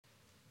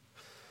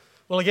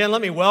Well, again,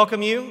 let me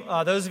welcome you.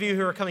 Those of you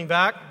who are coming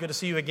back, good to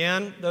see you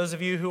again. Those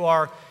of you who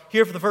are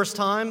here for the first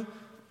time,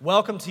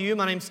 welcome to you.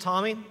 My name's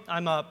Tommy.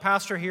 I'm a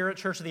pastor here at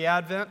Church of the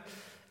Advent.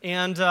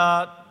 And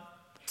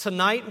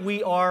tonight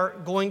we are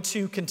going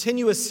to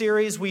continue a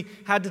series. We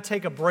had to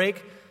take a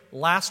break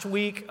last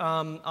week.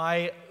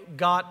 I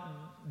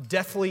got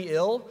deathly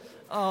ill.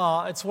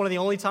 It's one of the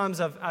only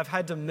times I've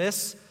had to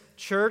miss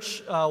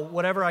church.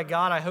 Whatever I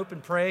got, I hope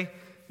and pray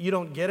you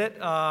don't get it.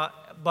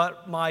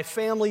 But my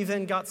family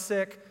then got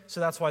sick. So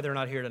that's why they're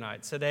not here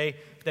tonight. So they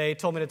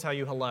told me to tell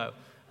you hello.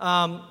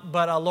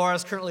 But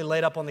Laura's currently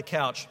laid up on the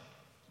couch.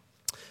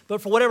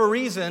 But for whatever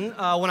reason,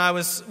 when I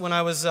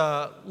was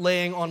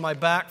laying on my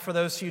back for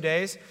those few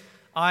days,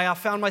 I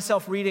found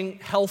myself reading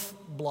health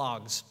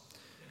blogs,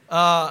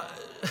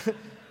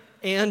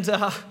 and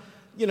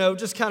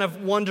just kind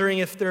of wondering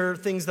if there are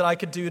things that I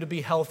could do to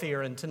be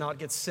healthier and to not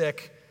get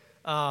sick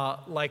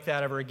like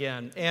that ever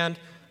again. And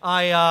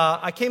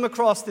I came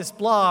across this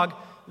blog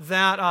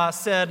that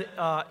said,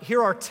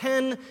 here are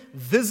 10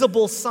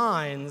 visible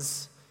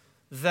signs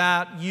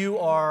that you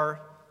are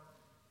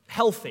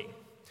healthy.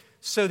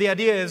 So the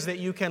idea is that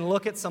you can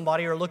look at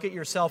somebody or look at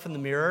yourself in the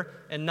mirror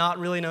and not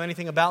really know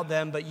anything about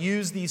them, but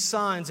use these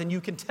signs, and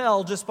you can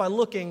tell just by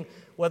looking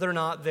whether or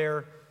not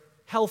they're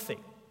healthy.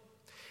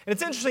 And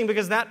it's interesting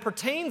because that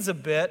pertains a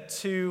bit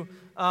to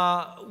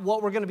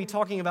what we're going to be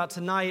talking about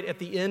tonight at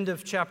the end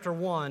of chapter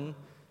 1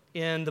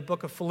 in the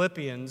book of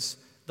Philippians,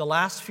 the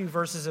last few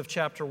verses of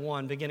chapter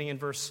 1, beginning in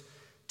verse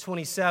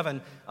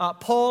 27.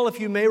 Paul, if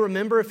you may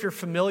remember, if you're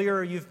familiar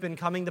or you've been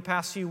coming the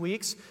past few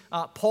weeks,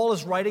 Paul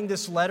is writing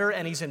this letter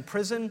and he's in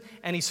prison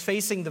and he's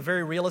facing the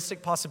very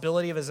realistic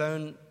possibility of his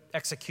own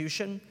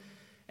execution.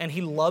 And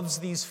he loves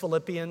these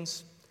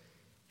Philippians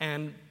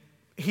and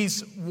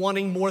he's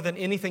wanting more than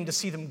anything to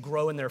see them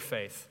grow in their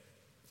faith.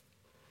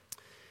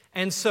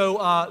 And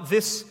so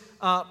this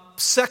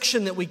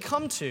section that we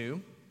come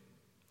to,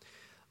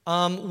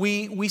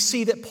 we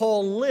see that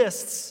Paul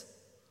lists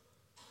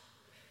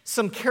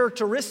some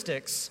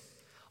characteristics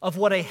of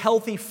what a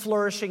healthy,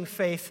 flourishing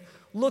faith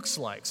looks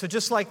like. So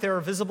just like there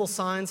are visible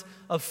signs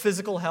of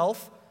physical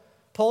health,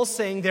 Paul's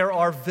saying there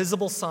are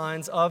visible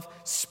signs of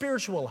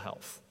spiritual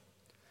health.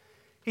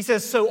 He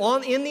says,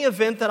 so in the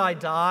event that I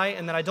die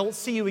and that I don't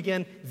see you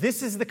again,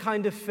 this is the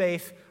kind of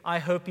faith I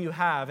hope you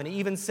have. And he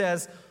even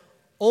says,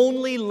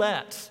 only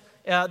let.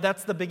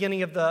 That's the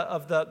beginning of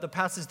the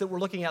passage that we're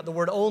looking at, the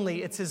word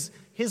only. It's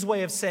his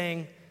way of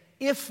saying,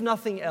 if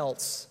nothing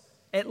else,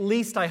 at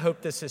least I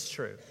hope this is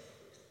true.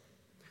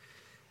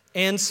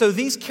 And so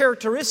these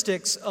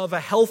characteristics of a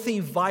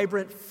healthy,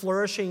 vibrant,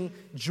 flourishing,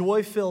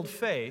 joy-filled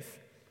faith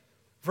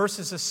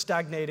versus a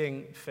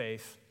stagnating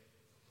faith,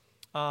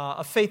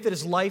 a faith that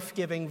is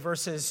life-giving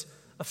versus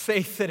a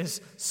faith that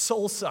is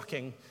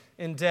soul-sucking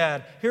and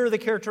dead. Here are the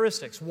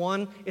characteristics.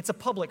 1, it's a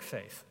public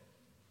faith.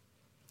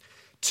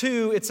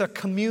 2, it's a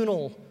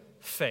communal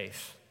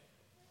faith.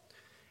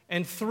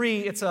 And 3,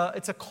 it's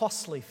a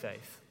costly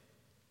faith.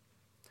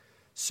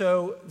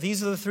 So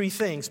these are the 3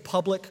 things: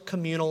 public,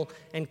 communal,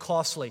 and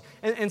costly.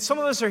 And some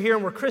of us are here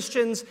and we're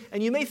Christians,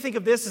 and you may think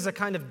of this as a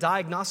kind of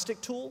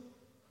diagnostic tool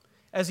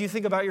as you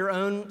think about your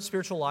own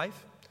spiritual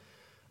life.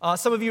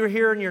 Some of you are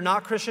here and you're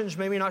not Christians,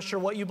 maybe you're not sure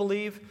what you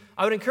believe.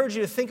 I would encourage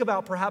you to think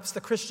about perhaps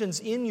the Christians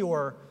in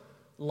your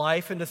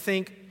life and to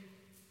think,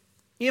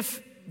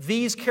 if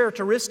these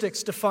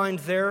characteristics defined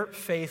their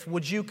faith,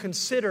 would you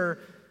consider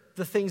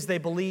the things they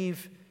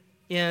believe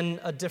in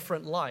a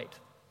different light?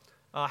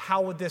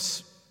 How would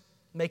this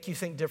make you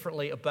think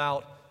differently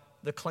about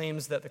the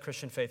claims that the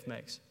Christian faith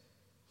makes?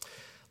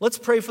 Let's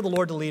pray for the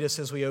Lord to lead us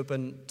as we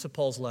open to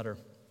Paul's letter.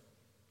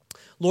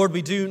 Lord,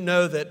 we do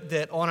know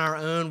that on our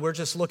own, we're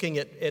just looking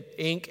at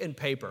ink and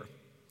paper.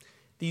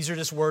 These are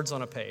just words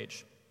on a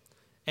page.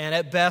 And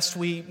at best,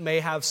 we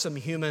may have some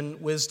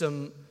human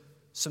wisdom,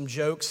 some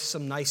jokes,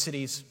 some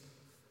niceties.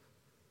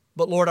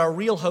 But Lord, our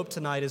real hope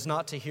tonight is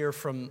not to hear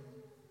from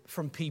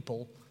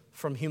people,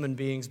 from human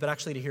beings, but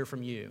actually to hear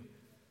from you.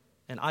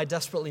 And I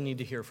desperately need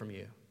to hear from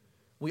you.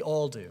 We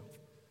all do.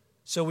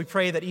 So we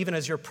pray that even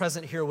as you're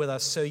present here with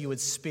us, so you would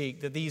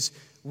speak, that these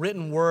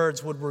written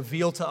words would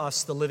reveal to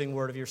us the living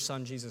word of your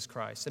Son, Jesus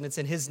Christ. And it's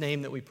in his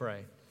name that we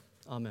pray.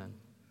 Amen.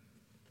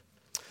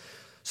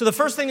 So the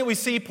first thing that we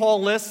see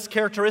Paul lists,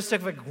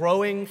 characteristic of a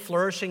growing,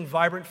 flourishing,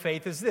 vibrant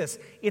faith, is this: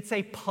 it's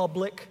a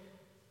public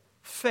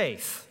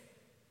faith.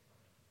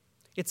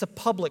 It's a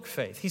public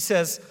faith. He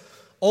says,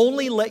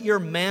 only let your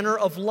manner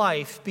of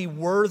life be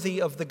worthy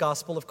of the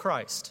gospel of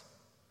Christ.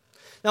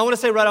 Now, I want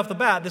to say right off the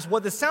bat,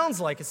 what this sounds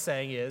like is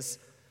saying is,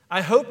 I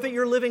hope that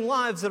you're living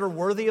lives that are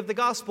worthy of the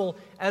gospel,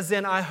 as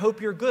in, I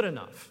hope you're good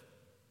enough.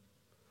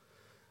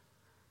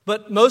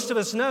 But most of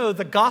us know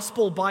the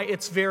gospel, by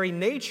its very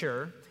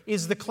nature,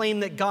 is the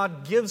claim that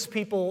God gives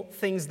people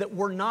things that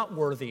we're not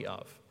worthy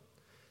of.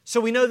 So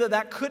we know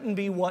that couldn't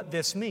be what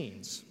this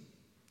means.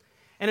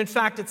 And in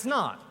fact, it's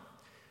not.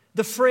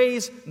 The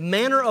phrase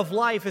manner of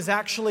life is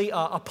actually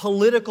a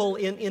political,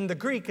 in the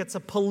Greek, it's a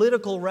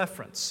political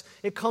reference.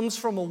 It comes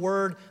from a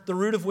word, the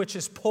root of which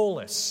is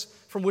polis,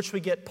 from which we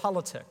get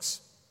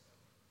politics.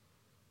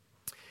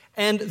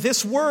 And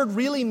this word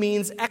really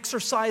means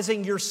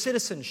exercising your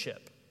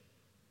citizenship.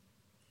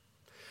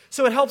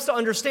 So it helps to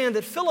understand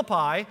that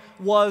Philippi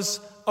was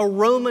a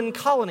Roman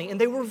colony, and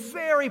they were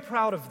very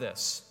proud of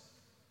this.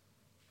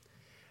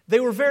 They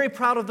were very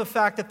proud of the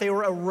fact that they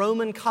were a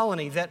Roman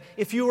colony, that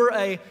if you were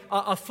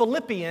a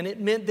Philippian, it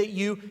meant that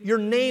your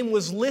name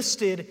was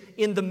listed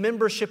in the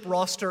membership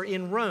roster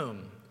in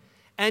Rome.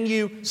 And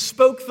you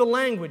spoke the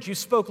language, you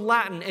spoke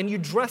Latin, and you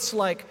dressed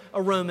like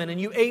a Roman,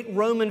 and you ate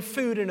Roman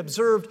food and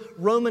observed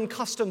Roman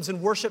customs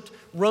and worshiped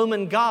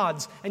Roman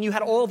gods, and you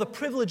had all the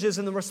privileges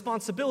and the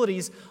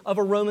responsibilities of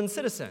a Roman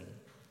citizen.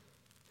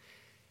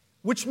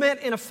 Which meant,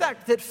 in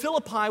effect, that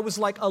Philippi was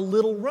like a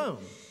little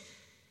Rome.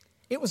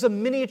 It was a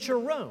miniature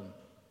Rome.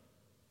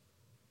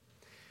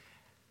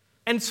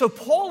 And so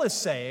Paul is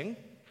saying,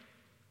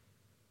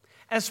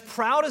 as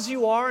proud as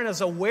you are and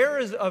as aware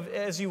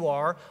as you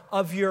are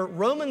of your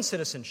Roman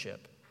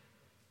citizenship,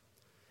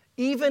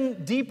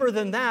 even deeper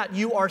than that,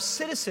 you are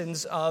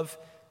citizens of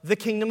the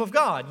kingdom of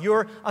God.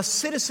 You're a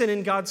citizen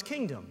in God's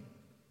kingdom.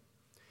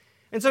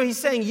 And so he's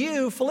saying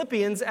you,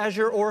 Philippians,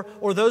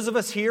 or those of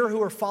us here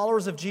who are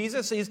followers of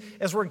Jesus,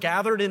 as we're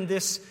gathered in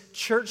this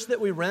church that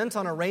we rent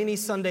on a rainy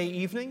Sunday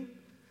evening,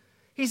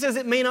 he says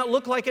it may not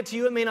look like it to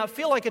you, it may not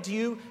feel like it to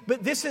you,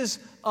 but this is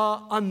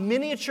a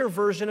miniature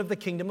version of the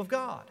kingdom of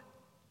God.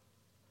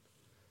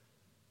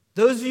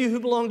 Those of you who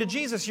belong to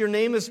Jesus, your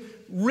name is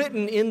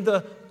written in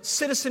the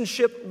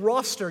citizenship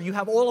roster. You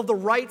have all of the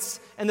rights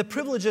and the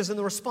privileges and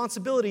the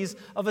responsibilities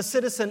of a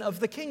citizen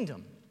of the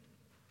kingdom.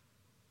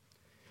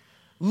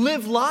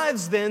 Live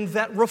lives then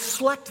that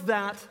reflect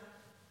that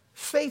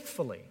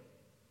faithfully.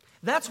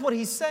 That's what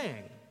he's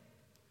saying.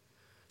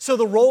 So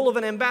the role of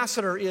an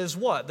ambassador is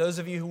what? Those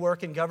of you who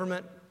work in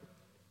government?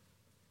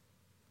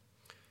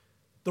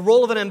 The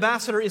role of an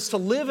ambassador is to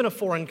live in a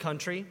foreign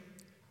country,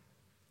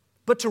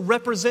 but to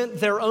represent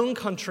their own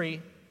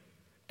country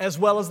as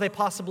well as they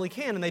possibly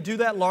can. And they do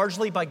that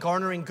largely by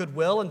garnering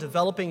goodwill and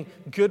developing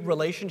good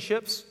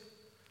relationships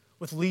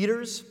with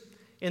leaders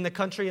in the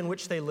country in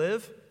which they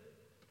live.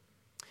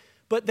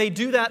 But they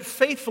do that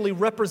faithfully,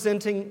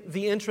 representing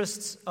the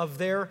interests of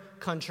their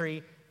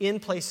country in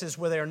places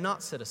where they are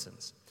not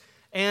citizens.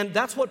 And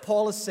that's what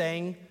Paul is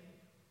saying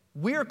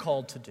we're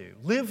called to do.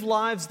 Live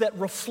lives that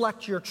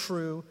reflect your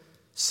true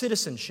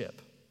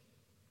citizenship.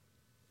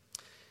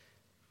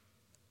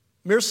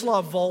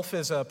 Miroslav Volf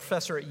is a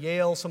professor at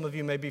Yale. Some of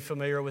you may be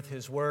familiar with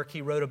his work.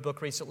 He wrote a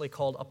book recently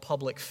called A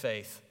Public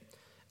Faith.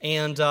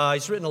 And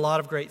he's written a lot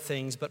of great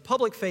things, but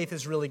Public Faith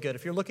is really good.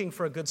 If you're looking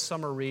for a good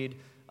summer read,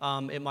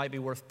 it might be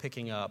worth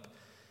picking up.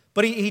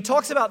 But he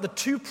talks about the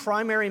two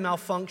primary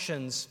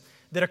malfunctions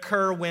that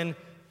occur when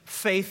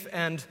faith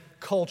and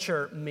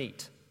culture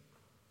meet.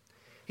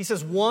 He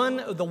says the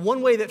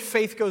one way that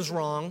faith goes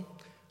wrong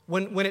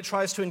when it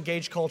tries to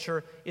engage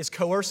culture is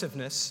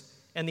coerciveness,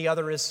 and the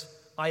other is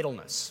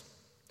idleness.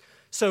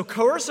 So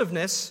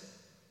coerciveness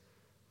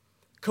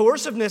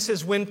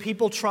is when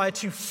people try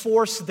to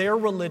force their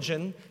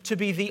religion to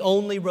be the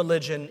only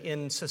religion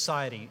in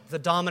society, the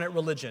dominant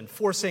religion,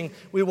 forcing,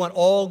 we want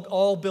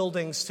all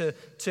buildings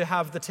to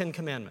have the Ten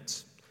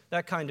Commandments,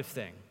 that kind of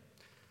thing.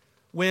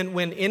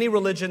 When any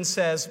religion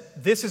says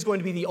this is going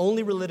to be the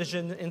only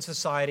religion in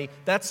society,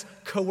 that's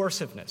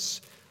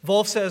coerciveness.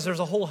 Volf says there's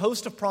a whole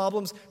host of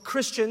problems.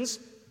 Christians,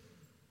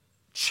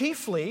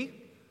 chiefly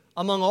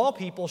among all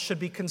people, should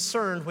be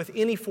concerned with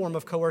any form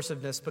of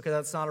coerciveness because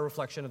that's not a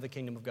reflection of the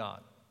kingdom of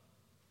God.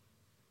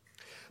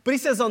 But he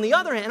says on the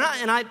other hand,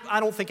 and I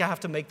don't think I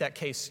have to make that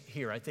case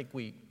here. I think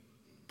we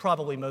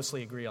probably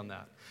mostly agree on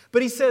that.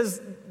 But he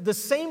says the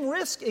same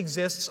risk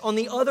exists on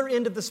the other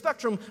end of the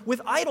spectrum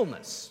with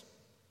idleness.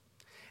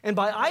 And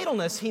by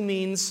idleness, he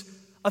means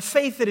a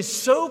faith that is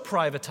so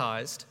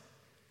privatized,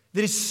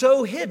 that is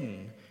so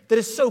hidden, that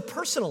is so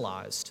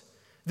personalized,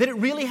 that it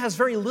really has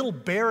very little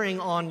bearing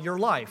on your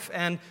life.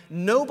 And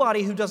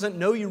nobody who doesn't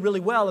know you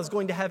really well is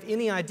going to have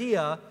any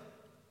idea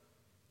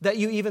that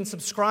you even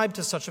subscribe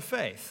to such a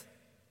faith.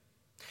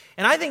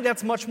 And I think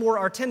that's much more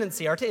our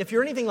tendency. If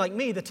you're anything like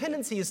me, the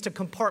tendency is to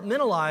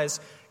compartmentalize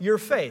your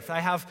faith. I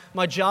have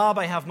my job,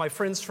 I have my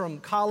friends from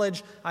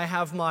college, I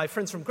have my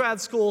friends from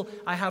grad school,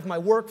 I have my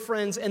work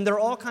friends, and they're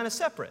all kind of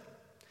separate.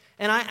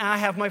 And I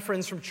have my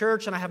friends from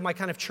church, and I have my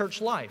kind of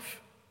church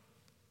life.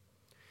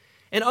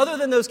 And other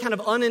than those kind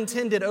of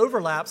unintended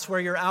overlaps where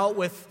you're out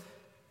with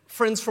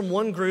friends from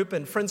one group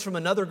and friends from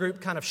another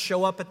group kind of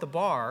show up at the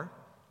bar,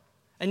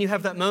 and you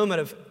have that moment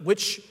of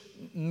which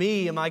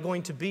me am I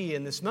going to be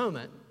in this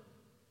moment?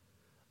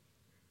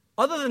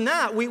 Other than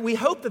that, we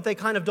hope that they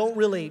kind of don't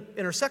really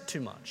intersect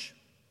too much.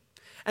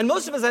 And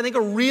most of us, I think,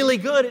 are really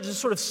good at just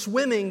sort of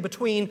swimming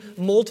between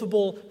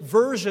multiple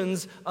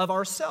versions of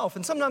ourselves.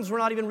 And sometimes we're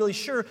not even really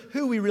sure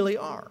who we really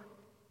are.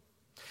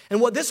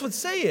 And what this would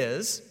say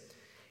is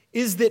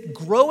that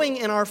growing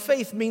in our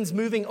faith means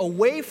moving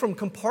away from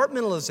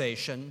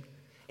compartmentalization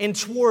and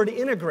toward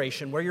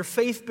integration, where your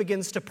faith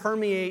begins to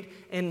permeate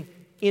and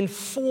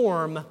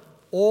inform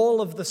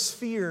all of the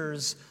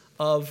spheres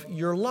of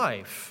your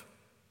life.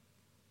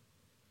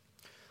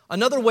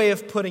 Another way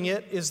of putting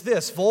it is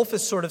this. Wolf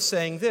is sort of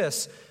saying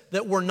this,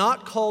 that we're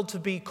not called to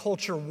be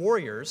culture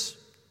warriors.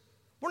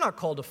 We're not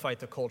called to fight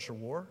the culture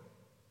war.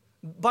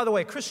 By the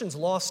way, Christians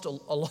lost a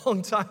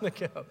long time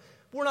ago.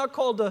 We're not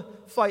called to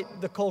fight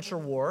the culture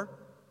war,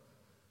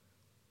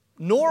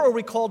 nor are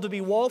we called to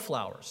be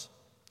wallflowers.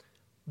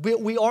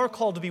 We are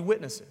called to be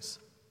witnesses.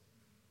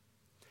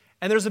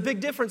 And there's a big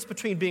difference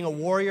between being a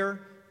warrior,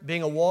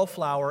 being a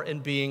wallflower,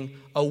 and being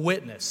a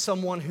witness,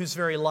 someone whose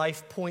very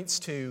life points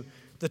to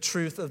the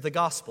truth of the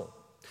gospel.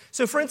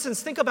 So, for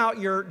instance, think about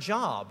your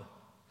job.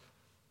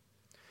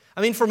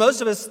 I mean, for most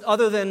of us,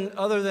 other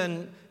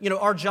than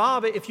our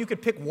job, if you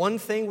could pick one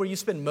thing where you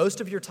spend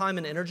most of your time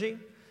and energy,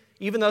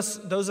 even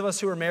those of us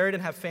who are married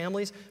and have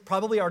families,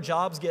 probably our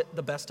jobs get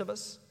the best of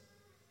us,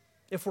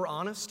 if we're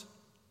honest.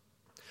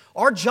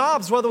 Our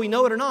jobs, whether we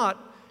know it or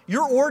not,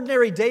 your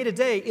ordinary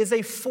day-to-day is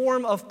a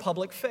form of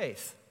public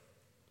faith.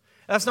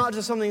 That's not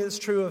just something that's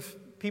true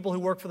of people who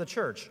work for the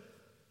church.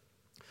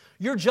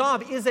 Your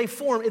job is a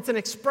form, it's an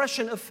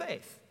expression of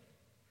faith.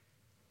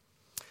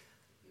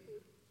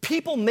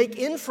 People make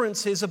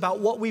inferences about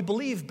what we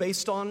believe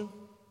based on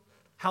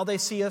how they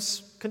see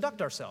us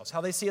conduct ourselves,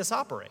 how they see us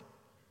operate.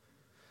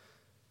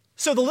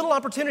 So the little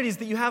opportunities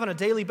that you have on a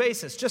daily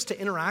basis just to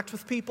interact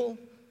with people,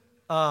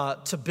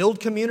 to build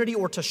community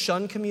or to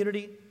shun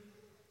community,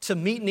 to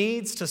meet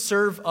needs, to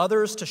serve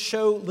others, to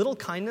show little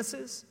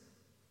kindnesses.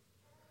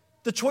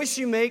 The choice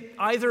you make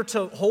either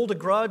to hold a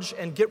grudge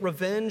and get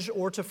revenge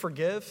or to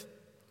forgive.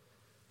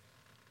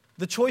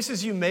 The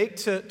choices you make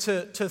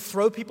to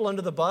throw people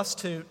under the bus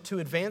to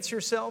advance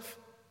yourself.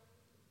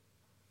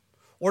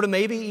 Or to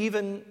maybe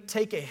even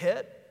take a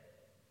hit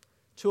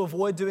to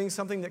avoid doing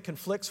something that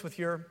conflicts with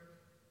your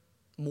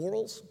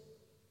morals.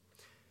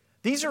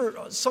 These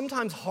are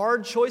sometimes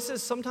hard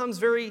choices, sometimes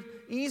very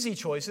easy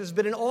choices,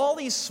 but in all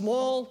these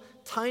small,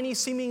 tiny,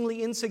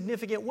 seemingly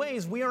insignificant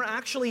ways, we are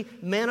actually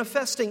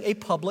manifesting a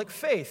public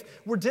faith.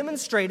 We're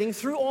demonstrating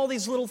through all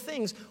these little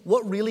things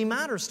what really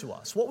matters to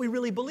us, what we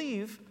really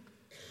believe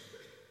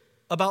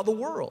about the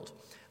world.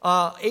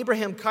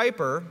 Abraham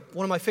Kuyper,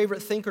 one of my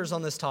favorite thinkers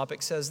on this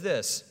topic, says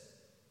this,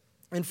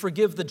 and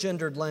forgive the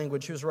gendered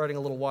language he was writing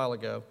a little while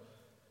ago.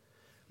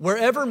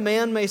 Wherever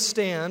man may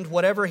stand,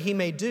 whatever he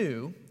may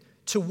do,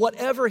 to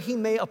whatever he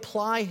may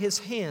apply his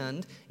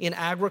hand in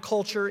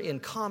agriculture, in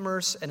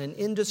commerce, and in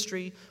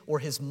industry, or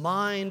his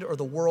mind, or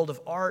the world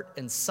of art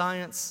and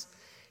science,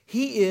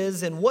 he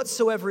is, in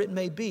whatsoever it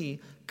may be,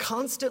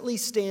 constantly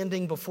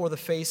standing before the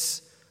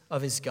face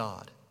of his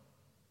God.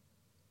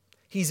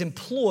 He's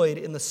employed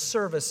in the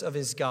service of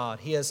his God.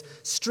 He has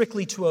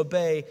strictly to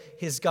obey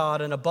his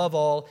God, and above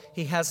all,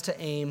 he has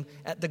to aim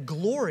at the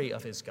glory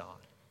of his God.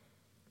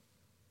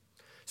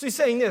 So he's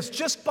saying this,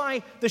 just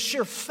by the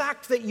sheer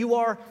fact that you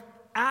are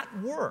at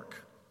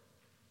work,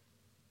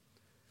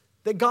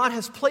 that God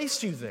has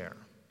placed you there,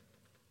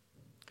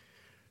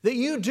 that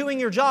you doing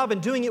your job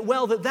and doing it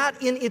well,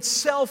 that in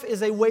itself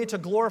is a way to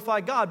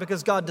glorify God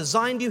because God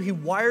designed you, He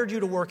wired you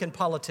to work in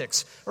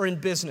politics or in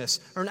business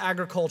or in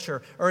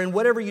agriculture or in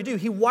whatever you do.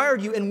 He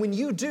wired you, and when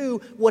you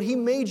do what He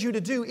made you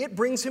to do, it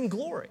brings Him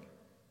glory.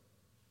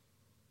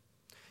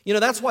 You know,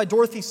 that's why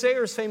Dorothy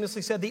Sayers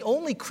famously said, the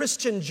only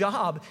Christian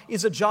job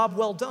is a job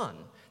well done.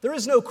 There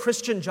is no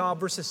Christian job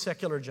versus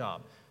secular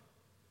job.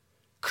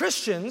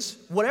 Christians,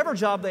 whatever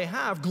job they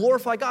have,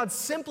 glorify God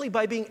simply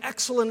by being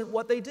excellent at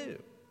what they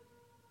do.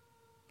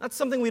 That's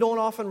something we don't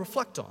often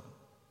reflect on.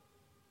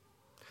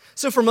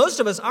 So for most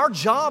of us, our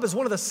job is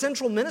one of the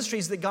central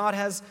ministries that God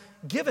has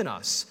given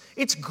us.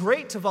 It's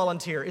great to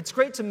volunteer. It's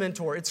great to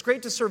mentor. It's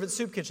great to serve at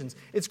soup kitchens.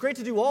 It's great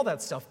to do all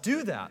that stuff.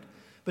 Do that.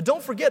 But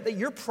don't forget that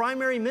your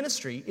primary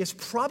ministry is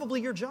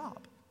probably your job.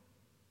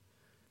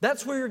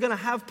 That's where you're going to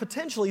have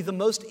potentially the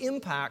most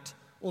impact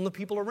on the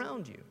people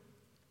around you.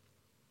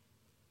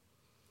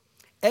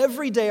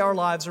 Every day our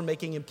lives are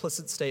making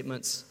implicit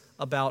statements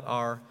about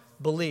our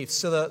beliefs.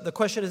 So the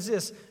question is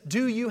this,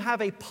 do you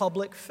have a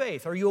public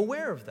faith? Are you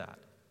aware of that?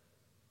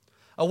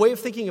 A way of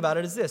thinking about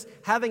it is this,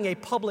 having a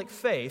public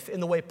faith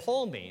in the way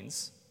Paul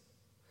means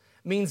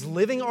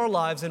living our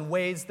lives in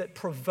ways that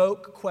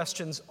provoke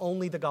questions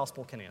only the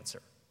gospel can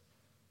answer.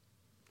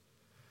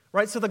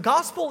 Right? So the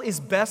gospel is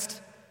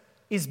best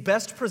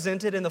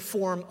presented in the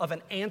form of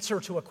an answer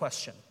to a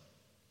question.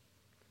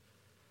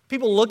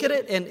 People look at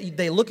it and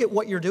they look at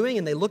what you're doing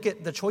and they look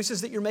at the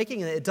choices that you're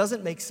making and it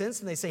doesn't make sense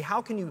and they say,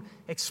 how can you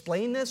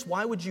explain this?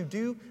 Why would you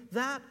do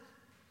that?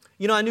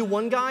 You know, I knew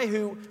one guy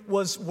who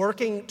was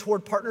working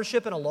toward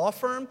partnership in a law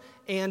firm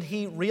and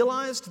he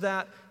realized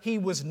that he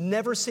was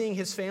never seeing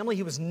his family.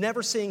 He was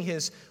never seeing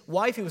his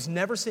wife. He was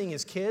never seeing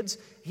his kids.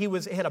 He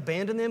had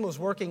abandoned them, was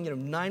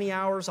working 90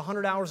 hours,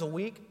 100 hours a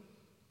week,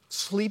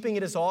 sleeping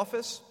at his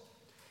office.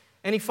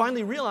 And he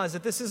finally realized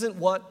that this isn't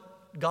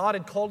what God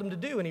had called him to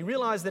do, and he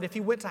realized that if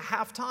he went to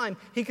half-time,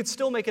 he could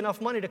still make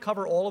enough money to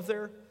cover all of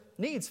their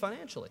needs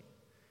financially.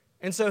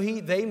 And so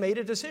they made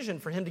a decision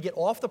for him to get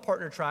off the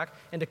partner track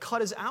and to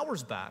cut his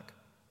hours back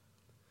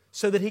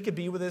so that he could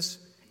be with his...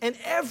 And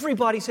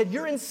everybody said,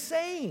 you're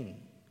insane.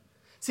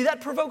 See, that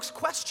provokes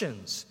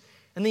questions.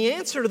 And the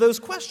answer to those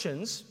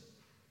questions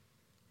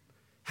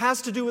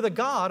has to do with a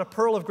God, a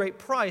pearl of great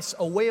price,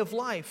 a way of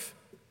life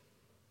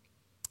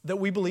that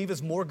we believe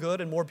is more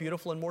good and more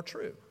beautiful and more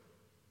true.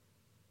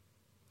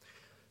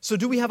 So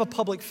do we have a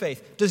public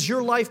faith? Does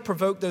your life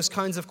provoke those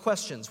kinds of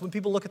questions? When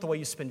people look at the way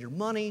you spend your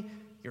money,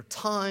 your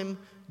time,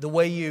 the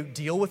way you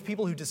deal with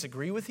people who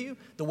disagree with you,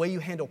 the way you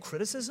handle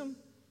criticism,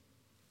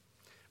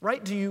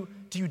 right? Do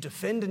you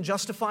defend and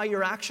justify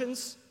your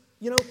actions?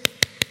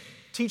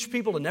 Teach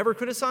people to never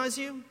criticize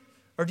you?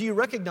 Or do you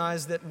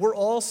recognize that we're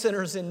all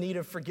sinners in need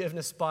of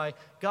forgiveness by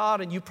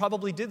God, and you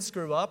probably did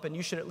screw up, and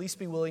you should at least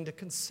be willing to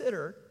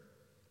consider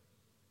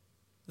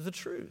the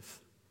truth?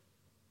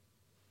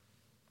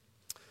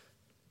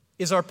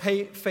 Is our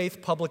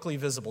faith publicly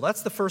visible?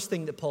 That's the first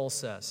thing that Paul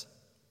says.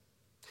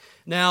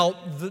 Now,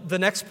 the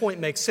next point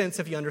makes sense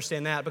if you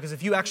understand that, because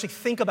if you actually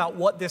think about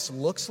what this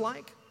looks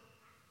like,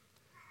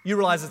 you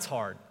realize it's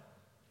hard.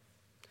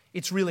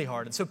 It's really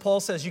hard. And so Paul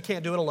says you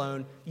can't do it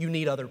alone. You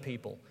need other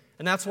people.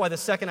 And that's why the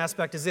second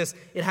aspect is this.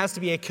 It has to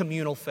be a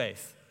communal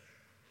faith.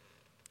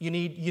 You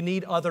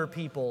need other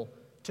people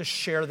to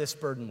share this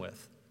burden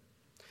with.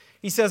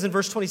 He says in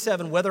verse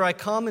 27, whether I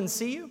come and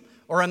see you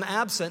or I'm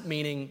absent,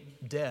 meaning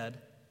dead,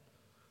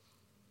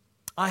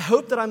 I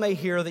hope that I may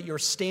hear that you're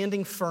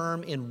standing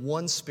firm in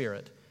one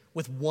spirit,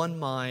 with one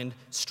mind,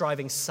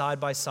 striving side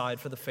by side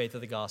for the faith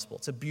of the gospel.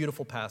 It's a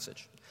beautiful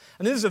passage.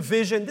 And this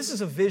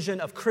is a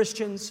vision of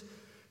Christians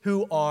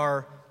who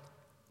are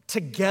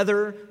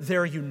together,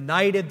 they're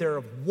united, they're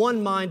of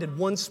one mind and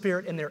one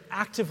spirit, and they're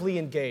actively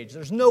engaged.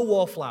 There's no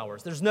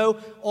wallflowers, there's no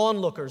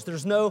onlookers,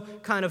 there's no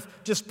kind of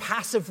just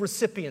passive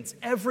recipients.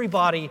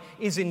 Everybody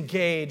is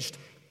engaged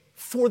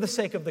for the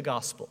sake of the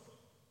gospel.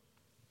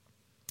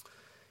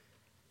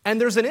 And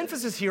there's an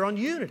emphasis here on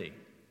unity,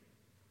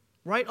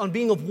 right? On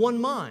being of one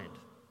mind.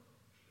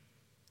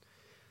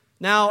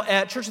 Now,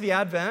 at Church of the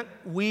Advent,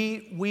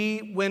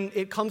 we when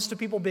it comes to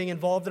people being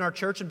involved in our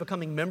church and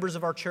becoming members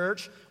of our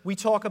church, we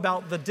talk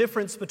about the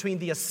difference between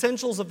the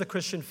essentials of the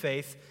Christian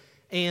faith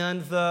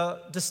and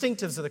the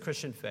distinctives of the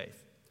Christian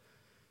faith.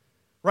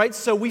 Right?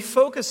 So we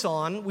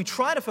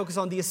try to focus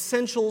on the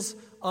essentials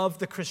of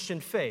the Christian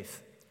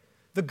faith.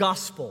 The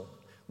gospel.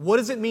 What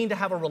does it mean to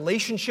have a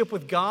relationship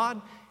with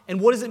God? And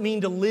what does it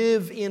mean to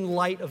live in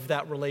light of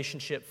that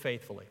relationship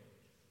faithfully?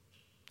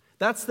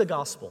 That's the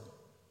gospel.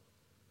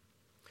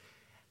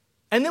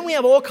 And then we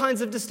have all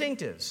kinds of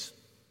distinctives.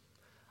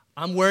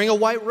 I'm wearing a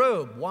white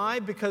robe. Why?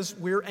 Because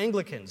we're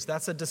Anglicans.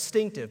 That's a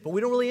distinctive, but we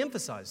don't really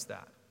emphasize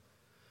that.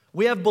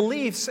 We have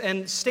beliefs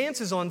and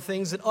stances on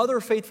things that other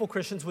faithful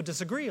Christians would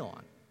disagree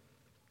on.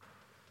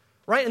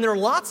 Right? And there are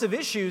lots of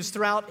issues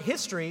throughout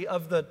history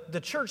of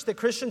the church that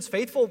Christians,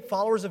 faithful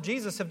followers of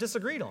Jesus, have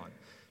disagreed on.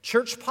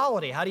 Church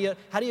polity. How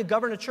do you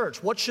govern a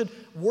church? What should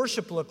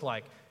worship look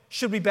like?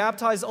 Should we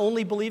baptize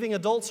only believing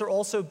adults or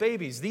also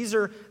babies? These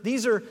are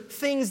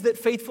things that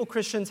faithful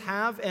Christians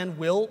have and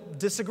will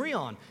disagree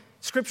on.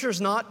 Scripture is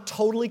not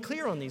totally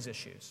clear on these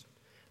issues.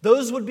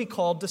 Those would be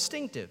called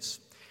distinctives.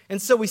 And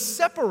so we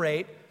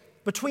separate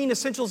between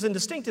essentials and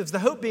distinctives, the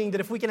hope being that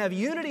if we can have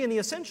unity in the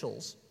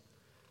essentials,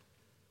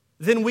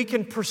 then we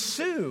can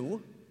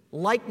pursue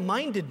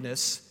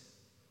like-mindedness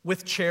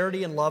with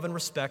charity and love and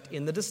respect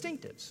in the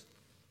distinctives.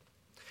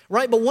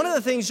 Right? But one of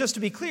the things, just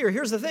to be clear,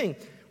 here's the thing.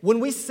 When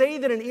we say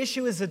that an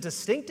issue is a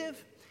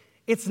distinctive,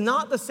 it's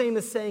not the same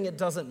as saying it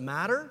doesn't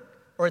matter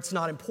or it's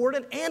not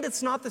important, and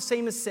it's not the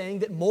same as saying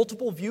that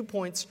multiple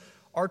viewpoints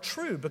are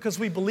true, because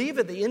we believe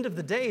at the end of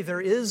the day there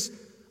is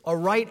a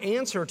right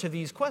answer to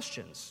these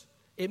questions.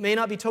 It may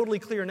not be totally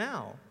clear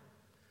now,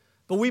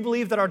 but we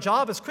believe that our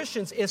job as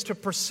Christians is to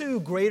pursue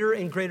greater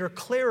and greater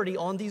clarity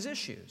on these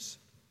issues.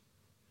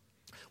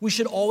 We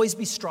should always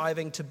be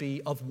striving to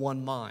be of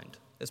one mind,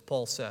 as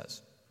Paul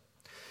says.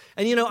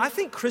 And I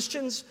think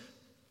Christians,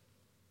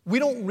 we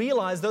don't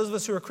realize, those of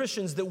us who are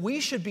Christians, that we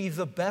should be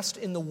the best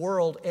in the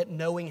world at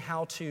knowing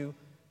how to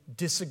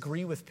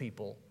disagree with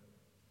people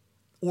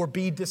or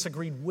be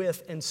disagreed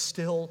with and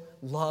still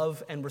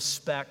love and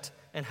respect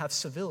and have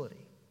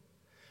civility.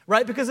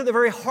 Right? Because at the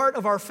very heart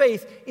of our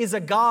faith is a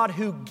God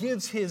who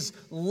gives his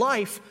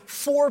life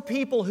for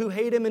people who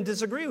hate him and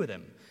disagree with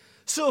him.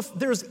 So if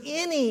there's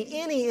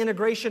any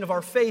integration of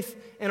our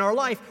faith in our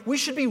life, we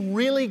should be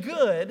really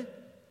good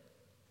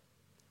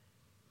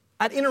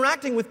at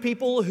interacting with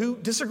people who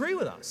disagree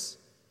with us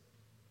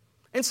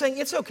and saying,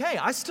 it's okay,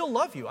 I still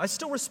love you, I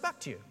still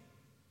respect you.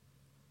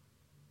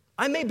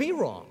 I may be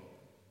wrong.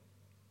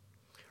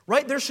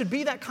 Right? There should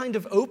be that kind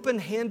of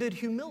open-handed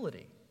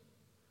humility.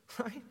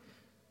 Right?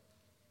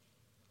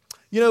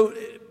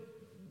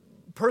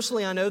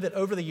 Personally, I know that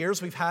over the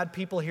years we've had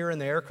people here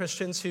and there,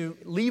 Christians, who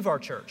leave our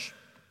church.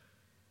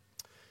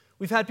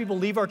 We've had people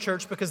leave our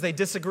church because they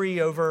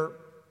disagree over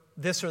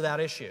this or that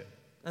issue.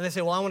 And they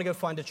say, well, I want to go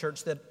find a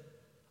church that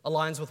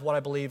aligns with what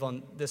I believe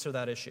on this or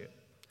that issue.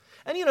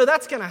 And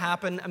that's going to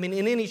happen. I mean,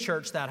 in any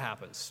church that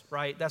happens,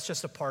 right? That's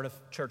just a part of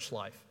church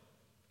life.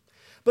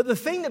 But the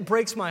thing that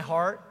breaks my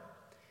heart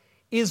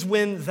is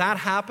when that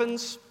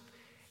happens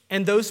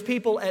and those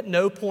people at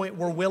no point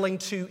were willing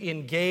to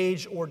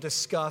engage or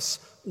discuss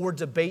or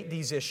debate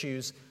these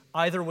issues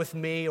either with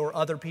me or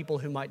other people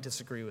who might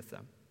disagree with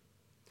them.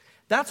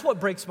 That's what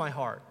breaks my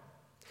heart.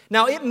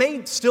 Now, it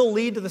may still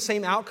lead to the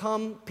same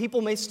outcome.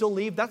 People may still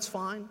leave. That's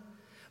fine.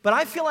 But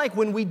I feel like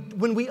when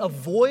we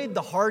avoid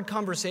the hard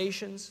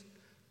conversations,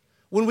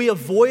 when we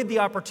avoid the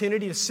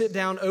opportunity to sit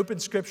down, open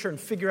Scripture, and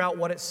figure out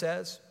what it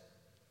says,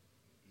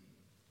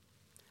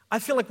 I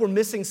feel like we're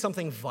missing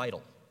something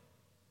vital.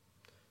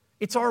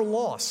 It's our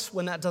loss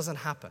when that doesn't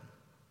happen.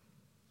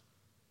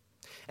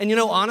 And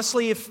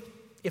honestly,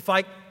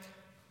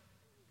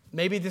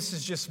 maybe this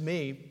is just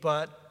me,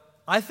 but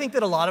I think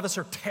that a lot of us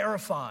are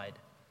terrified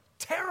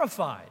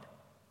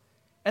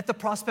at the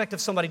prospect of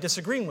somebody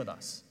disagreeing with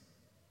us.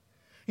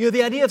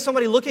 The idea of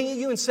somebody looking at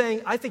you and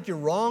saying, I think you're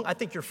wrong, I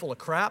think you're full of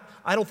crap,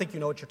 I don't think you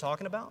know what you're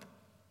talking about.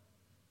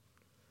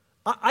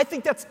 I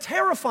think that's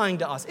terrifying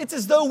to us. It's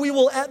as though we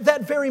will at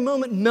that very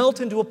moment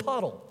melt into a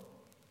puddle.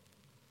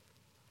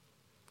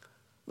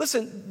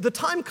 Listen, the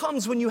time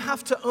comes when you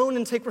have to own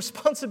and take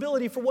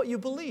responsibility for what you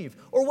believe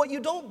or what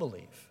you don't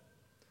believe.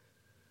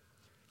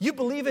 You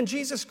believe in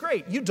Jesus,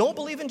 great. You don't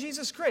believe in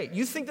Jesus, great.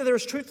 You think that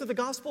there's truth to the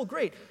gospel,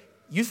 great.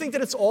 You think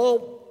that it's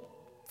all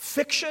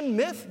fiction,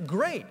 myth,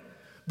 great.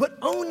 But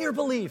own your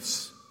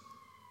beliefs.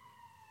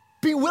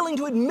 Be willing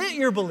to admit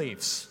your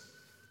beliefs.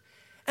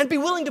 And be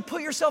willing to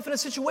put yourself in a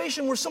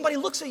situation where somebody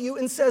looks at you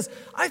and says,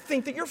 I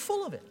think that you're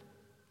full of it.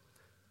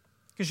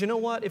 Because you know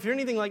what? If you're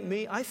anything like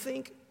me, I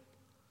think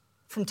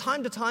from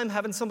time to time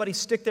having somebody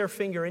stick their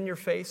finger in your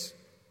face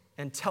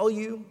and tell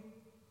you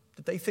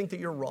that they think that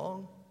you're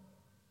wrong,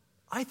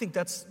 I think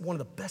that's one of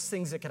the best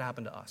things that could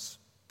happen to us.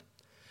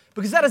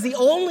 Because that is the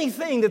only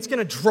thing that's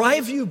going to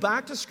drive you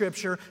back to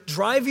Scripture,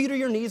 drive you to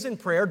your knees in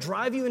prayer,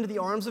 drive you into the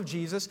arms of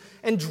Jesus,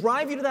 and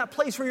drive you to that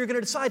place where you're going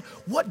to decide,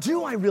 what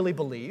do I really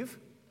believe?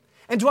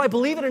 And do I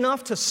believe it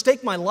enough to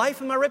stake my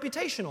life and my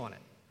reputation on it?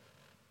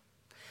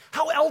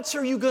 How else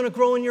are you going to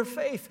grow in your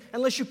faith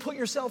unless you put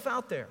yourself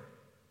out there?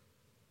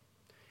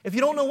 If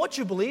you don't know what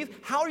you believe,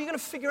 how are you going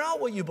to figure out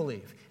what you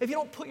believe if you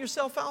don't put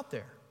yourself out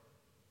there?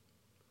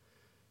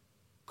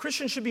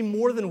 Christians should be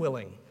more than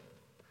willing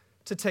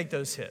to take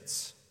those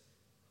hits.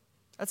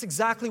 That's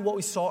exactly what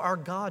we saw our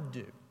God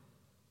do.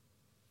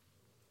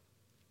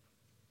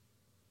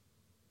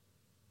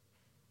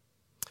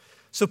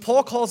 So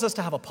Paul calls us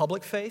to have a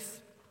public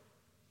faith,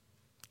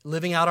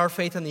 living out our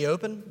faith in the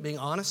open, being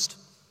honest,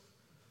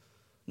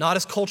 not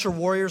as culture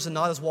warriors and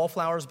not as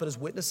wallflowers, but as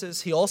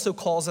witnesses. He also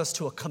calls us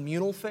to a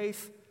communal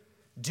faith,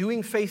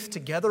 doing faith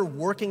together,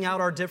 working out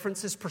our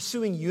differences,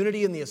 pursuing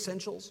unity in the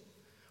essentials,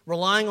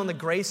 relying on the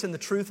grace and the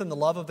truth and the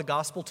love of the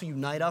gospel to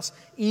unite us,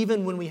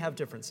 even when we have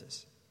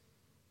differences.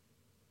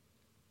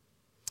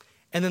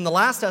 And then the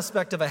last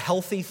aspect of a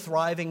healthy,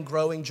 thriving,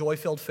 growing,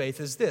 joy-filled faith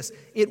is this.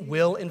 It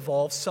will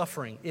involve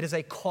suffering. It is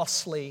a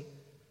costly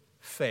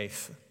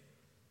faith.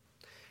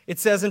 It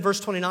says in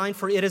verse 29,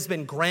 for it has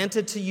been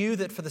granted to you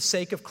that for the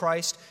sake of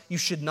Christ, you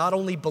should not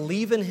only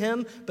believe in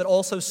him, but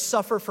also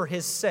suffer for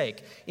his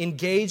sake,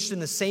 engaged in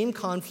the same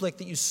conflict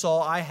that you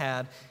saw I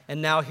had,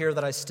 and now hear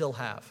that I still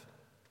have.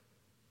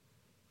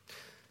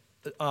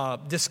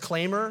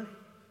 Disclaimer,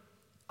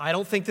 I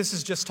don't think this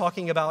is just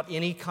talking about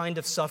any kind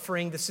of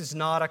suffering. This is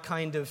not a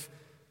kind of,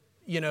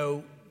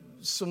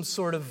 some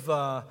sort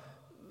of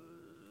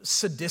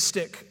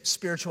sadistic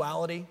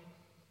spirituality,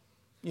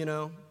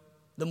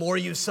 The more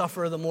you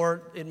suffer, the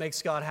more it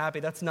makes God happy.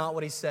 That's not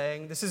what he's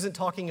saying. This isn't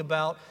talking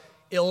about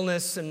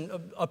illness and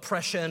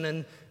oppression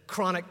and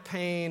chronic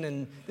pain.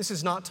 And this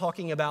is not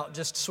talking about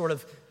just sort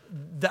of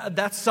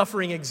that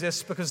suffering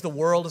exists because the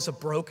world is a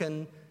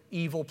broken,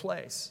 evil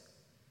place.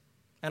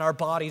 And our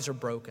bodies are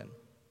broken.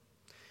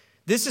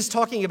 This is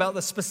talking about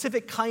the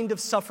specific kind of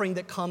suffering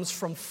that comes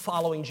from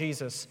following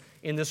Jesus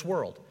in this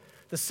world.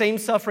 The same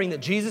suffering that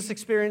Jesus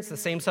experienced, the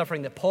same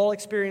suffering that Paul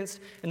experienced,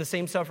 and the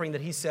same suffering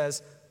that he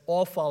says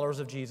all followers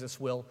of Jesus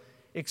will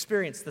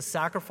experience. The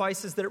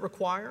sacrifices that it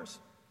requires,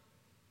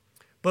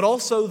 but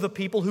also the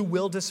people who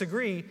will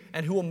disagree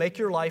and who will make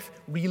your life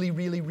really,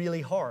 really,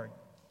 really hard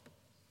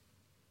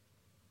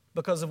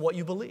because of what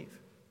you believe.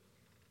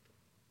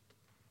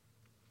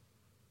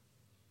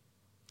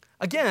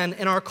 Again,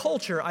 in our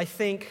culture, I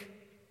think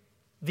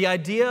the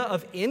idea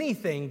of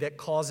anything that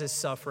causes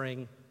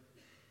suffering,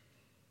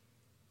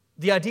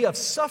 the idea of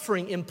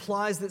suffering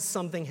implies that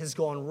something has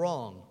gone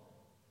wrong.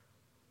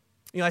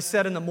 I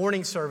said in the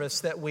morning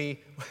service that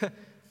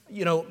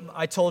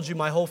I told you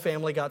my whole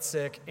family got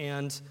sick,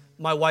 and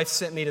my wife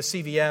sent me to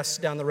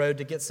CVS down the road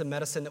to get some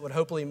medicine that would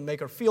hopefully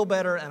make her feel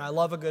better, and I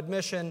love a good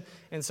mission,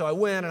 and so I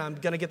went, and I'm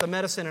going to get the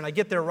medicine, and I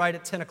get there right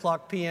at 10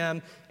 o'clock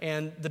p.m.,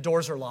 and the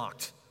doors are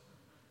locked.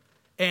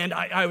 And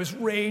I was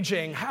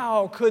raging,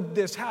 how could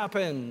this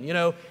happen?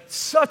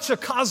 Such a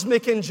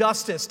cosmic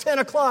injustice, 10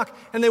 o'clock,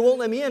 and they won't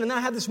let me in. And then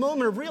I had this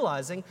moment of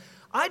realizing,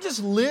 I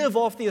just live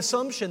off the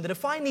assumption that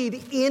if I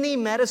need any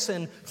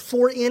medicine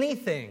for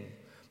anything,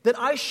 that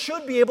I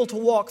should be able to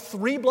walk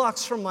 3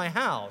 blocks from my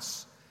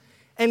house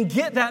and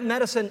get that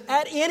medicine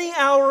at any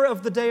hour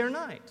of the day or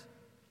night.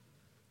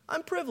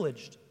 I'm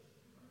privileged.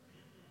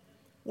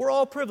 We're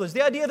all privileged.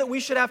 The idea that we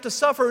should have to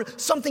suffer,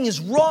 something is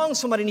wrong,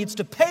 somebody needs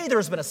to pay,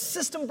 there's been a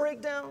system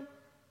breakdown.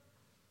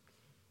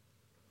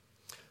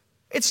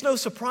 It's no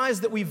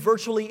surprise that we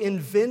virtually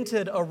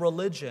invented a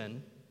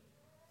religion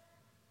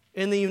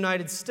in the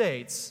United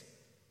States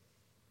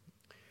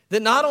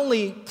that not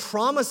only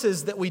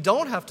promises that we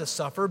don't have to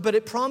suffer, but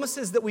it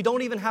promises that we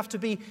don't even have to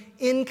be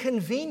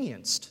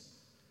inconvenienced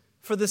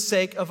for the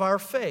sake of our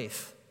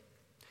faith.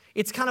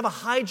 It's kind of a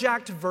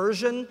hijacked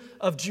version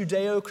of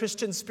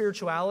Judeo-Christian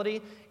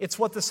spirituality. It's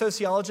what the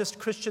sociologist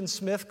Christian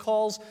Smith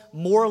calls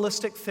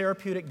moralistic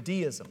therapeutic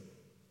deism.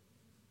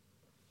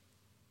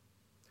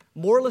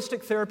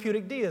 Moralistic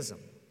therapeutic deism.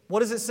 What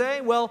does it say?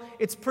 Well,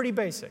 it's pretty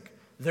basic.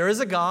 There is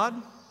a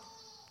God.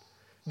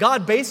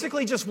 God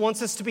basically just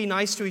wants us to be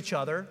nice to each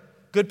other.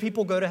 Good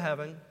people go to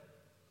heaven.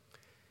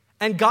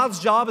 And God's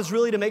job is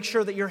really to make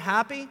sure that you're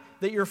happy,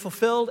 that you're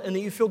fulfilled, and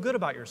that you feel good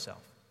about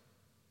yourself.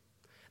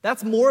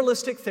 That's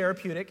moralistic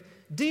therapeutic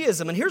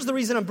deism. And here's the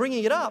reason I'm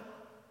bringing it up.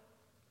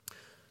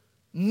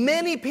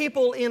 Many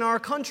people in our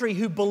country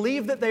who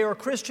believe that they are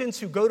Christians,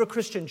 who go to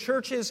Christian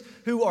churches,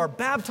 who are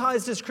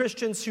baptized as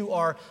Christians,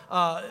 who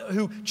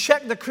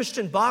check the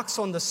Christian box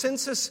on the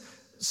census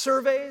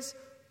surveys,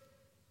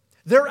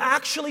 they're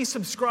actually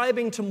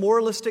subscribing to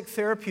moralistic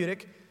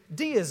therapeutic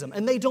deism,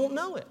 and they don't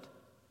know it.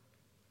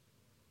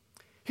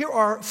 Here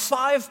are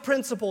 5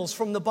 principles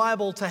from the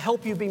Bible to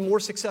help you be more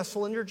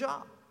successful in your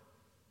job.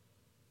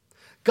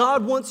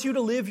 God wants you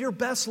to live your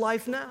best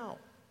life now.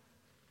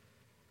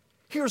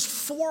 Here's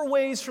 4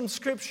 ways from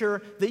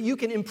Scripture that you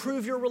can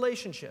improve your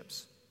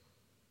relationships.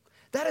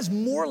 That is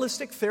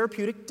moralistic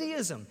therapeutic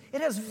deism.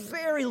 It has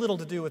very little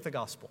to do with the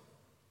gospel.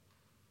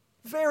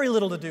 Very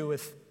little to do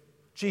with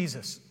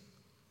Jesus.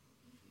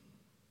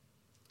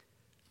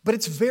 But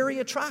it's very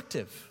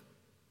attractive.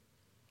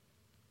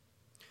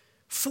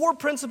 4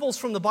 principles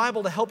from the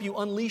Bible to help you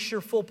unleash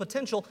your full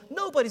potential.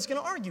 Nobody's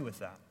going to argue with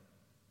that.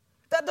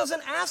 That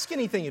doesn't ask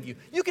anything of you.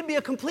 You can be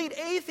a complete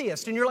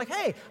atheist and you're like,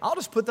 hey, I'll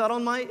just put that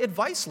on my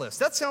advice list.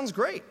 That sounds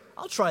great.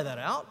 I'll try that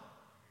out.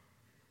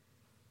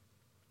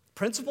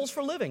 Principles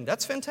for living,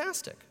 that's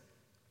fantastic.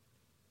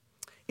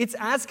 It's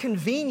as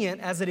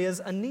convenient as it is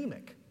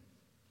anemic.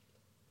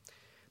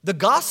 The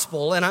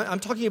gospel, and I'm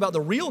talking about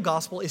the real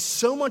gospel, is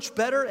so much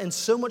better and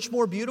so much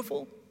more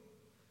beautiful,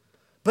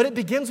 but it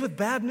begins with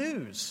bad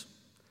news.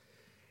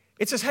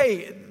 It says,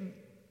 hey,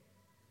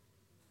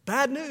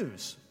 bad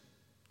news.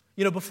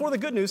 You know, before the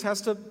good news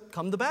has to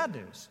come the bad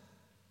news.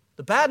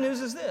 The bad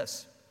news is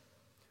this.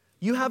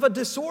 You have a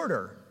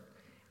disorder.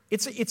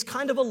 It's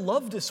kind of a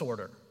love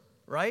disorder,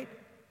 right?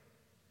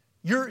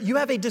 You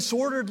have a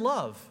disordered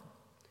love.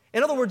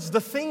 In other words,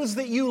 the things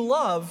that you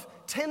love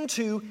tend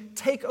to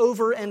take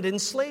over and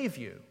enslave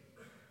you.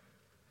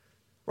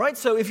 Right?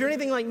 So if you're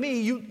anything like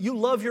me, you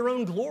love your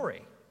own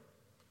glory.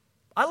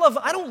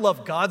 I don't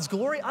love God's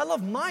glory. I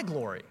love my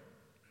glory.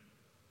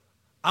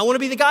 I want to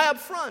be the guy up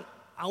front.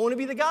 I want to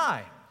be the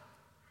guy.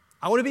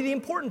 I want to be the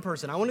important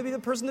person. I want to be the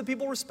person that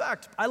people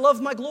respect. I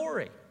love my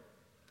glory.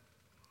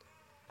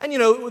 And you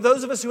know,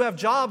 those of us who have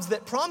jobs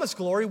that promise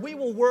glory, we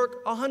will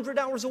work 100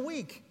 hours a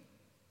week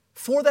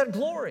for that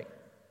glory.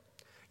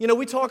 You know,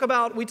 we talk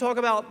about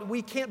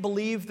we can't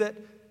believe that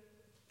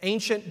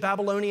ancient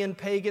Babylonian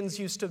pagans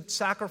used to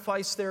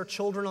sacrifice their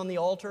children on the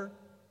altar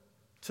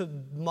to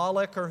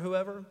Moloch or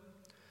whoever.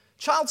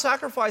 Child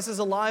sacrifice is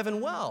alive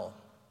and well.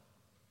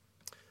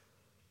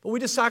 But we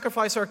just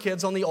sacrifice our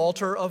kids on the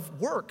altar of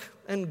work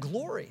and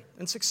glory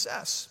and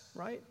success,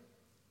 right?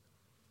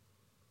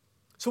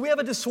 So we have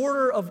a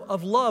disorder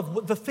of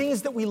love. The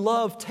things that we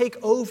love take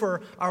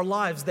over our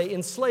lives. They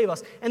enslave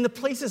us. And the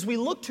places we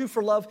look to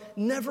for love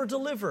never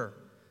deliver.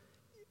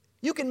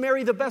 You can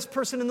marry the best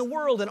person in the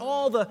world and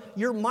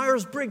your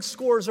Myers-Briggs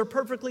scores are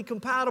perfectly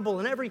compatible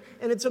and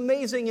it's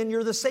amazing and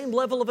you're the same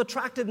level of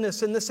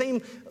attractiveness and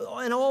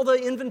all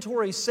the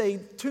inventories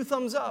say 2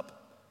 thumbs up.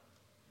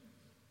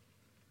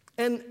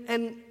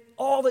 And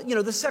all the,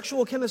 the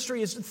sexual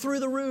chemistry is through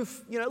the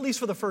roof, at least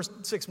for the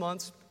first 6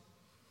 months.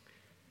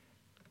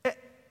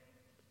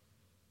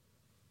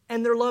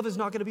 And their love is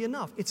not going to be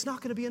enough. It's not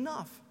going to be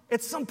enough.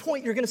 At some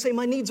point, you're going to say,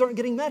 my needs aren't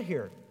getting met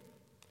here.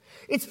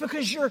 It's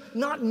because you're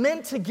not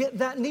meant to get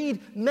that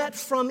need met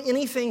from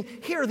anything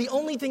here. The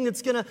only thing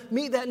that's going to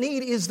meet that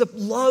need is the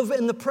love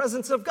and the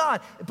presence of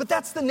God. But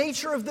that's the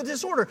nature of the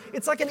disorder.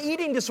 It's like an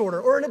eating disorder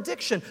or an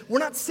addiction. We're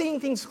not seeing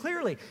things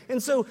clearly.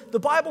 And so the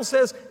Bible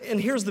says, and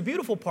here's the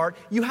beautiful part,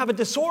 you have a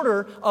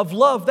disorder of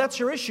love, that's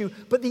your issue,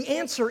 but the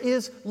answer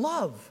is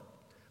love.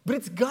 But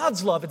it's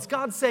God's love. It's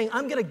God saying,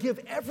 I'm going to give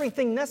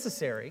everything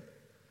necessary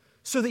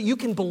so that you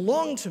can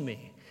belong to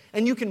me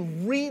and you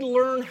can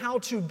relearn how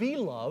to be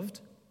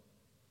loved.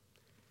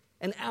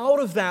 And out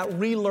of that,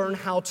 relearn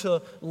how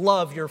to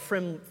love your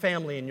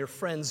family and your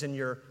friends and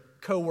your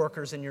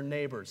coworkers and your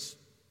neighbors,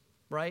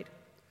 right?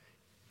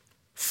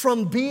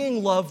 From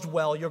being loved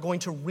well, you're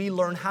going to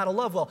relearn how to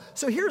love well.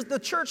 So here's the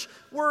church.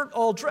 We're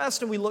all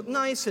dressed and we look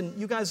nice and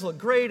you guys look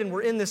great and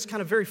we're in this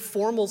kind of very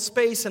formal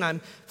space and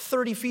I'm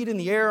 30 feet in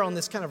the air on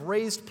this kind of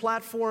raised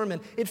platform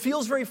and it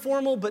feels very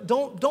formal, but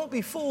don't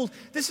be fooled.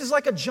 This is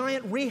like a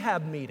giant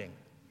rehab meeting.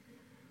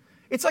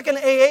 It's like an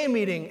AA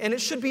meeting and it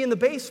should be in the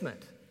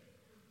basement.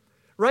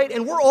 Right?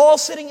 And we're all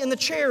sitting in the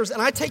chairs, and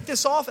I take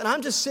this off, and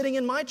I'm just sitting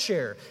in my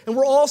chair. And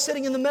we're all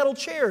sitting in the metal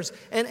chairs.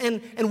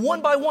 And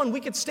one by one, we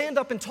could stand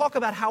up and talk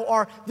about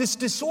how this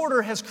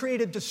disorder has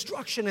created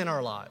destruction in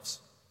our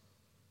lives.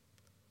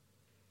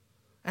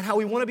 And how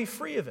we want to be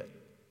free of it.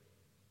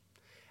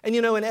 And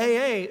in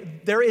AA,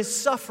 there is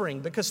suffering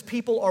because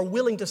people are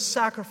willing to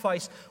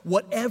sacrifice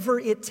whatever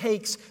it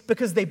takes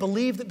because they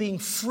believe that being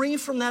free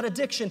from that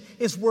addiction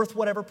is worth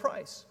whatever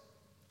price.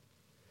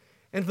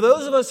 And for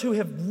those of us who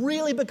have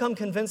really become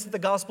convinced that the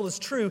gospel is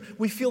true,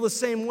 we feel the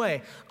same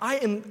way.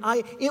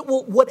 It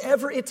will,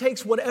 whatever it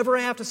takes, whatever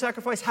I have to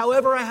sacrifice,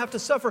 however I have to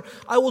suffer,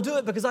 I will do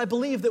it because I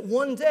believe that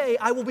one day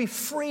I will be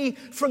free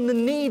from the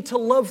need to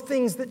love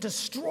things that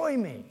destroy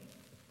me.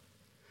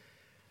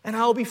 And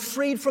I will be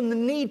freed from the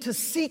need to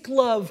seek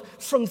love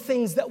from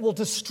things that will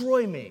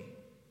destroy me.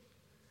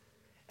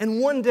 And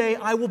one day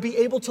I will be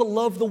able to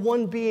love the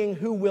one being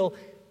who will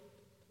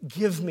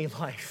give me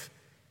life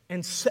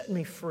and set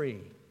me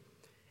free.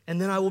 And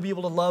then I will be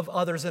able to love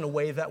others in a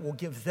way that will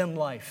give them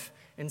life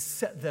and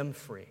set them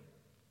free.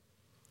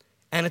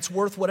 And it's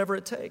worth whatever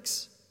it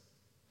takes.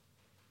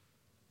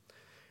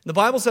 The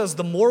Bible says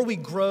the more we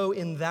grow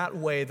in that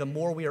way, the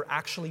more we are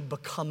actually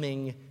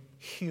becoming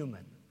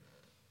human.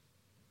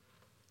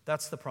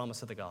 That's the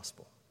promise of the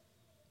gospel.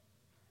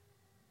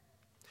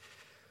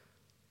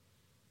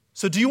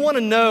 So do you want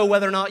to know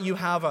whether or not you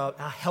have a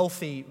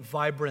healthy,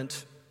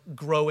 vibrant,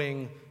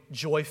 growing,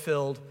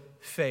 joy-filled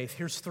faith?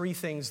 Here's 3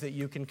 things that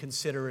you can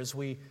consider as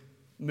we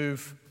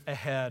move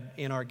ahead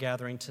in our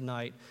gathering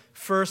tonight.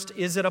 First,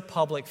 is it a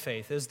public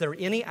faith? Is there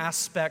any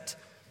aspect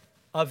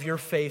of your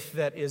faith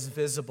that is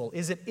visible?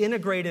 Is it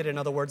integrated, in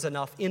other words,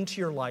 enough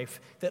into your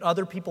life that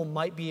other people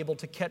might be able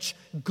to catch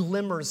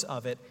glimmers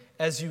of it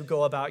as you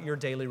go about your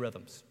daily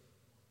rhythms?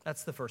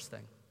 That's the first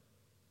thing.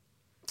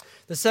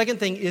 The second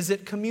thing, is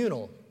it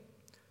communal?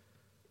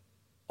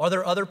 Are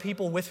there other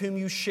people with whom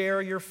you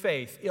share your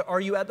faith?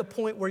 Are you at the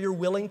point where you're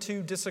willing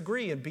to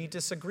disagree and be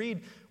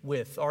disagreed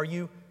with? Are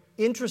you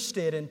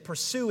interested in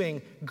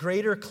pursuing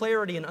greater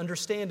clarity and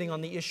understanding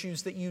on the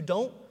issues that you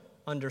don't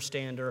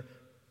understand or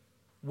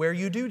where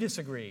you do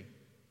disagree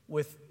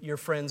with your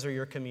friends or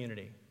your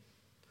community?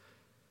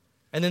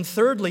 And then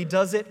thirdly,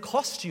 does it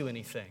cost you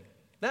anything?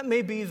 That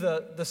may be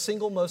the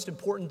single most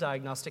important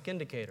diagnostic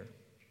indicator.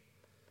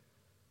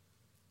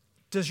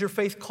 Does your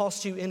faith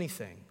cost you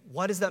anything?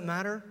 Why does that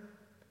matter?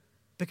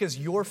 Because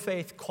your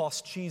faith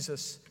cost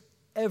Jesus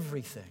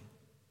everything.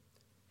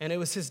 And it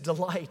was his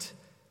delight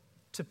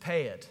to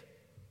pay it.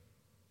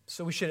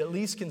 So we should at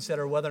least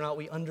consider whether or not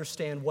we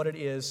understand what it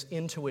is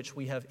into which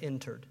we have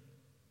entered.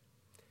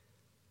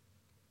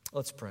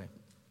 Let's pray.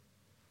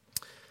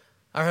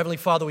 Our Heavenly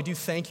Father, we do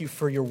thank you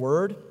for your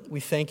word. We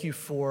thank you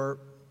for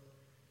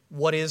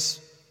what is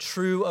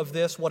true of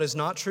this, what is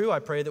not true. I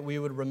pray that we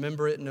would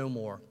remember it no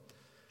more.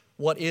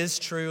 What is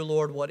true,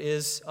 Lord, what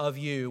is of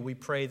you, we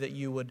pray that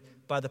you would,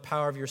 by the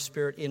power of your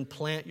Spirit,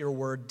 implant your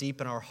word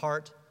deep in our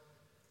heart,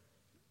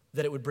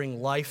 that it would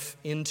bring life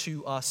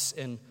into us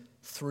and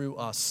through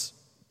us,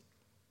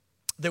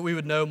 that we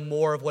would know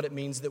more of what it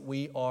means that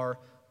we are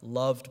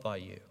loved by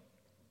you.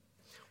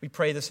 We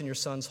pray this in your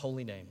Son's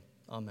holy name.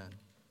 Amen.